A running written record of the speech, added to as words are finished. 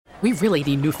We really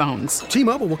need new phones.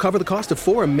 T-Mobile will cover the cost of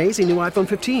 4 amazing new iPhone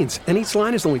 15s, and each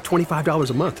line is only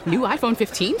 $25 a month. New iPhone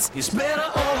 15s? It's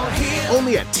better over here.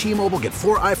 Only at T-Mobile, get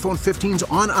 4 iPhone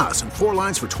 15s on us and 4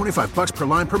 lines for $25 per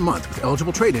line per month with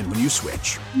eligible trade-in when you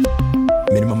switch.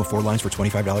 Minimum of 4 lines for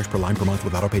 $25 per line per month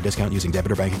with autopay discount using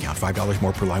debit or bank account. $5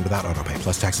 more per line without autopay,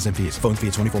 plus taxes and fees. Phone fee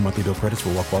at 24 monthly bill credits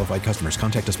for well-qualified customers.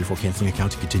 Contact us before canceling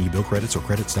account to continue bill credits or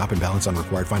credit stop and balance on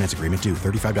required finance agreement due.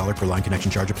 $35 per line connection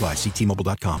charge applies. See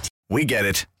T-Mobile.com. We get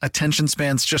it. Attention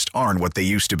spans just aren't what they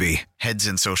used to be. Heads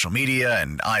in social media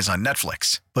and eyes on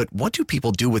Netflix. But what do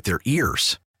people do with their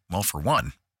ears? Well, for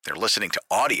one, they're listening to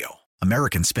audio.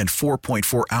 Americans spend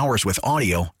 4.4 hours with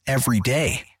audio every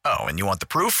day. Oh, and you want the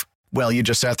proof? Well, you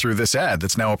just sat through this ad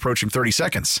that's now approaching 30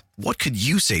 seconds. What could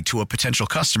you say to a potential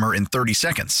customer in 30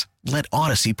 seconds? Let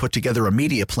Odyssey put together a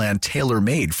media plan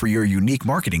tailor-made for your unique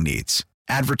marketing needs.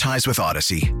 Advertise with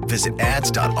Odyssey. Visit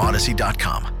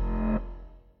ads.odyssey.com.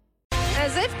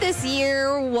 As if this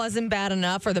year wasn't bad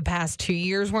enough, or the past 2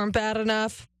 years weren't bad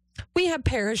enough, we have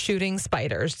parachuting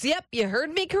spiders. Yep, you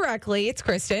heard me correctly. It's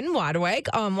Kristen Wadawake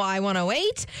on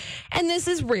Y108, and this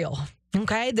is real.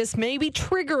 Okay, this may be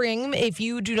triggering if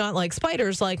you do not like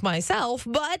spiders like myself,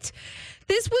 but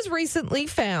this was recently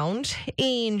found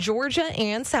in Georgia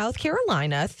and South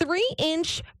Carolina.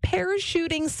 3-inch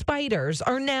parachuting spiders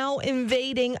are now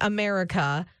invading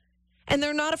America, and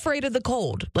they're not afraid of the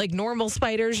cold. Like normal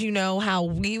spiders, you know how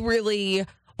we're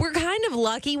kind of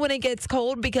lucky when it gets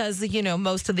cold because, you know,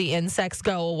 most of the insects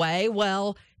go away.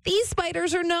 Well, these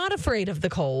spiders are not afraid of the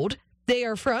cold. They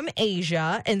are from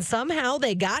Asia, and somehow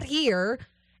they got here,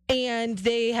 and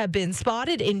they have been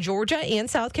spotted in Georgia and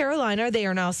South Carolina. They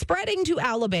are now spreading to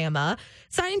Alabama.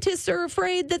 Scientists are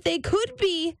afraid that they could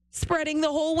be spreading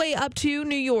the whole way up to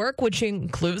New York, which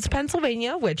includes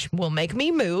Pennsylvania, which will make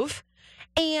me move.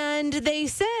 And they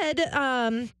said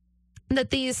that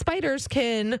these spiders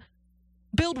can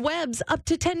build webs up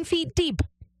to 10 feet deep.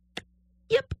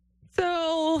 Yep.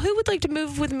 So who would like to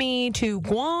move with me to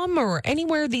Guam or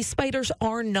anywhere these spiders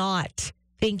are not?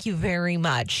 Thank you very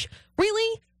much.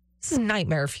 Really? This is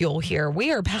nightmare fuel here.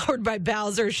 We are powered by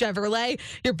Bowser Chevrolet,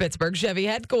 your Pittsburgh Chevy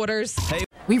headquarters. Hey.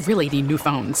 We really need new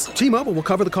phones. T-Mobile will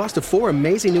cover the cost of 4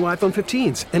 amazing new iPhone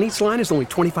 15s, and each line is only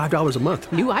 $25 a month.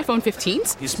 New iPhone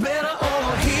 15s? It's better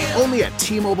over here. Only at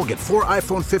T-Mobile, get 4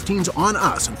 iPhone 15s on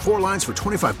us and 4 lines for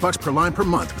 $25 per line per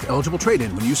month with eligible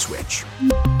trade-in when you switch.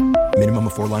 Minimum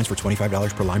of 4 lines for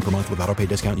 $25 per line per month with autopay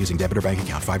discount using debit or bank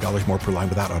account. $5 more per line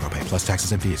without autopay, plus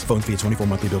taxes and fees. Phone fee at 24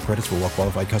 monthly bill credits for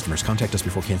well-qualified customers. Contact us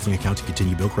before canceling account to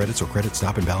continue bill credits or credit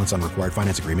stop and balance on required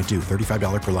finance agreement due.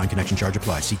 $35 per line connection charge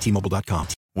applies. See T-Mobile.com.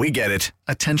 We get it.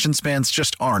 Attention spans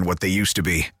just aren't what they used to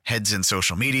be. Heads in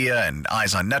social media and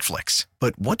eyes on Netflix.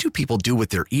 But what do people do with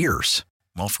their ears?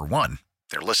 Well, for one,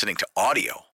 they're listening to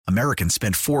audio. Americans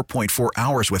spend 4.4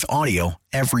 hours with audio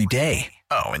every day.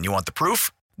 Oh, and you want the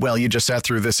proof? Well, you just sat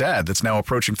through this ad that's now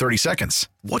approaching 30 seconds.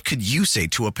 What could you say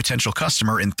to a potential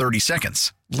customer in 30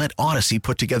 seconds? Let Odyssey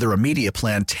put together a media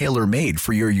plan tailor-made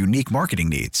for your unique marketing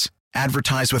needs.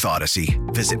 Advertise with Odyssey.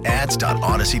 Visit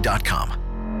ads.odyssey.com.